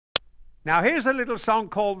Now here's a little song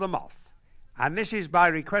called The Moth, and this is by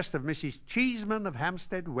request of Mrs. Cheeseman of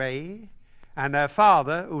Hampstead Way, and her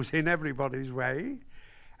father, who's in Everybody's Way,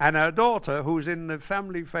 and her daughter, who's in the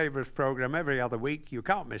Family Favourites programme every other week. You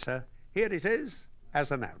can't miss her. Here it is,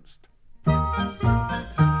 as announced.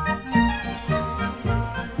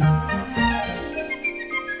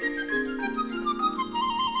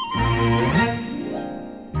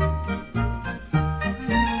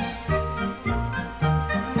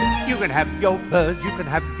 You can have your birds, you can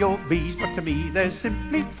have your bees, but to me they're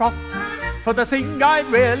simply froth. For the thing I'd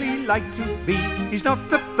really like to be is not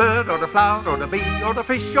the bird or the flower or the bee or the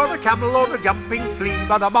fish or the camel or the jumping flea,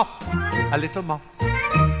 but a moth, a little moth,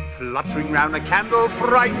 fluttering round a candle,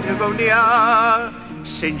 frightened to go near,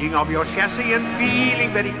 singeing off your chassis and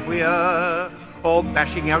feeling very queer, or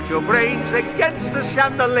bashing out your brains against a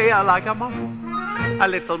chandelier like a moth, a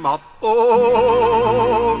little moth.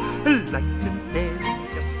 Oh, light and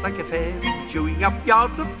airy, just like a fairy, chewing up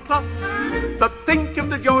yards of cloth. But think of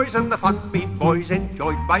the joys and the fun me boys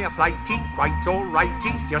enjoyed by a flighty, quite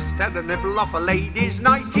alrighty, just had a nibble off a lady's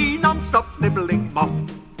nightie, non-stop nibbling moth.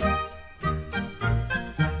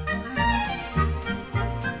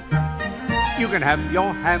 You can have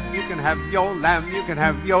your ham, you can have your lamb, you can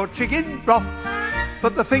have your chicken broth,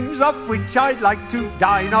 but the things of which I'd like to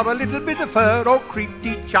dine are a little bit of fur or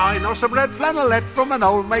creepy chine or some red flannelette from an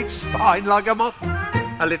old mate's spine, like a moth,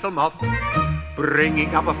 a little moth,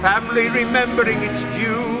 bringing up a family, remembering it's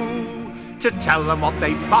due to tell them what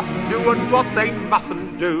they must do and what they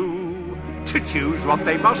mustn't do, to choose what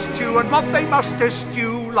they must chew and what they must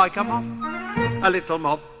eschew, like a moth, a little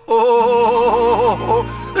moth. Oh,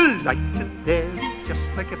 light and airy, just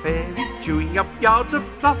like a fairy, chewing up yards of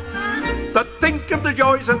cloth. But think of the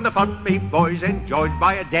joys and the fun me boys enjoyed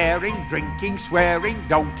by a daring, drinking, swearing,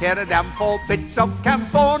 don't care a damn for bits of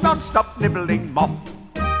camphor, non-stop nibbling moth.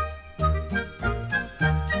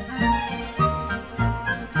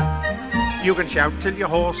 You can shout till you're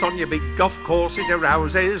hoarse on your big golf course, it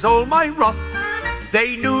arouses all my wrath.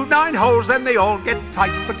 They do 9 holes, then they all get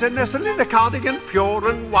tight, but to nestle in a cardigan pure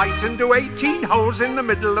and white and do 18 holes in the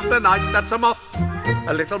middle of the night, that's a moth,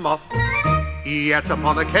 a little moth. Yet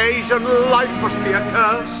upon occasion life must be a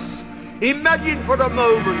curse. Imagine for a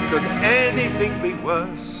moment, could anything be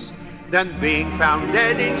worse than being found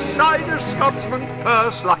dead inside a Scotsman's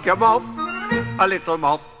purse, like a moth, a little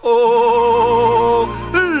moth. Oh,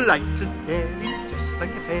 light and airy, just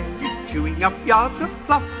like a fairy, chewing up yards of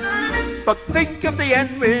cloth. But think of the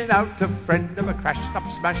end without a friend of a crashed up,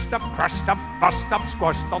 smashed up, crushed up, bust up,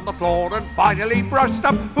 squashed on the floor and finally brushed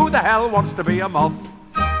up. Who the hell wants to be a moth?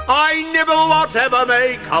 I nibble whatever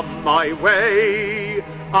may come my way.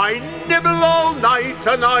 I nibble all night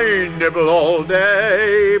and I nibble all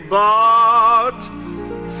day. But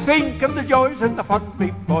think of the joys and the fun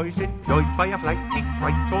me boys enjoyed by a flighty,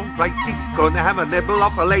 quite alrighty, gonna have a nibble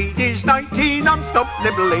off a lady's nightie, non-stop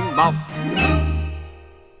nibbling moth.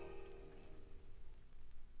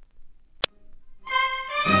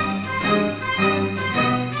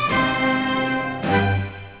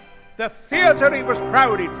 The theatre he was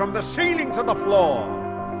crowded from the ceiling to the floor.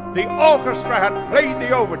 The orchestra had played the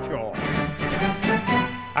overture.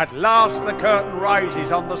 At last the curtain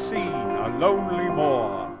rises on the scene, a lonely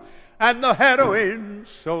moor, and the heroine,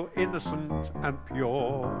 so innocent and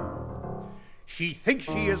pure. She thinks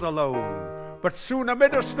she is alone, but soon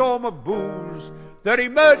amid a storm of booze, there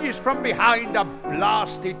emerges from behind a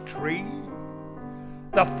blasted tree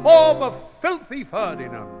the form of filthy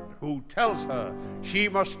Ferdinand, who tells her she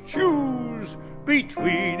must choose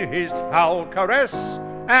between his foul caress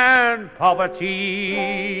and poverty.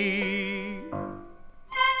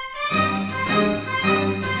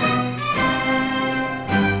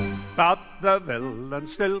 But the villain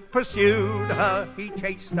still pursued her, he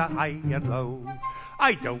chased her high and low.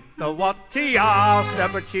 I don't know what he asked her,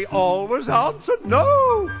 but she always answered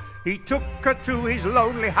no. He took her to his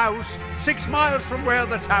lonely house, 6 miles from where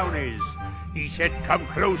the town is. He said, come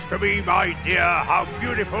close to me, my dear, how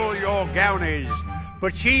beautiful your gown is.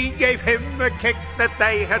 But she gave him a kick that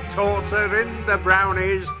they had taught her in the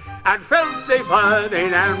brownies, and filthy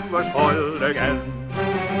Ferdinand was foiled again.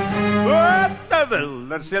 But the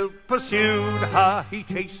villain still pursued her, he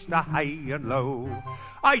chased her high and low.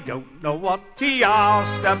 I don't know what he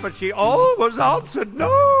asked her, but she always answered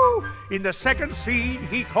no. In the second scene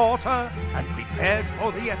he caught her and prepared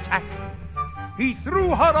for the attack. He threw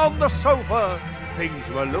her on the sofa, things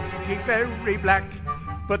were looking very black.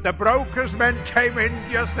 But the broker's men came in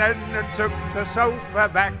just then and took the sofa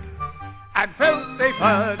back, and filthy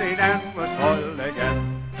Ferdinand was foiled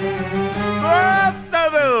again. But the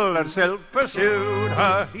devil and Silk pursued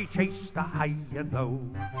her. He chased her high and low.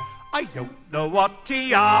 I don't know what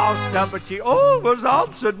he asked her, but she always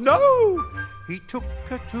answered no. He took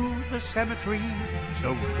her to the cemetery,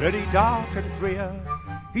 so very dark and drear.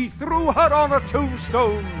 He threw her on a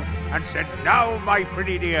tombstone and said, "Now, my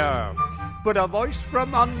pretty dear." But a voice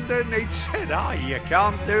from underneath said, "Ah, you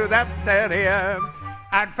can't do that there here."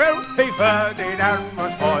 And filthy Ferdinand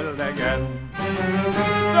was foiled again.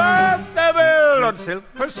 The devil and Silk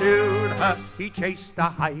pursued her. He chased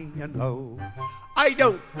her high and low. I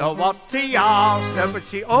don't know what he asked her, but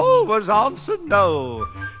she always answered no.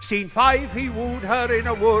 Scene 5, he wooed her in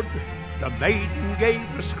a wood. The maiden gave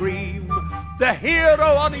a scream. The hero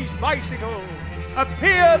on his bicycle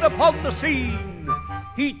appeared upon the scene.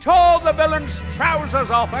 He tore the villain's trousers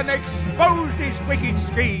off and exposed his wicked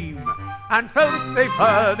scheme. And filthy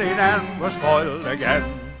Ferdinand was foiled again.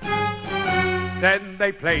 Then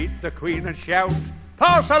they played the Queen and shout,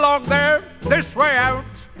 "Pass along there, this way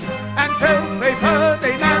out." And filthy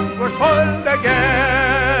Ferdinand was foiled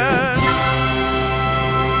again.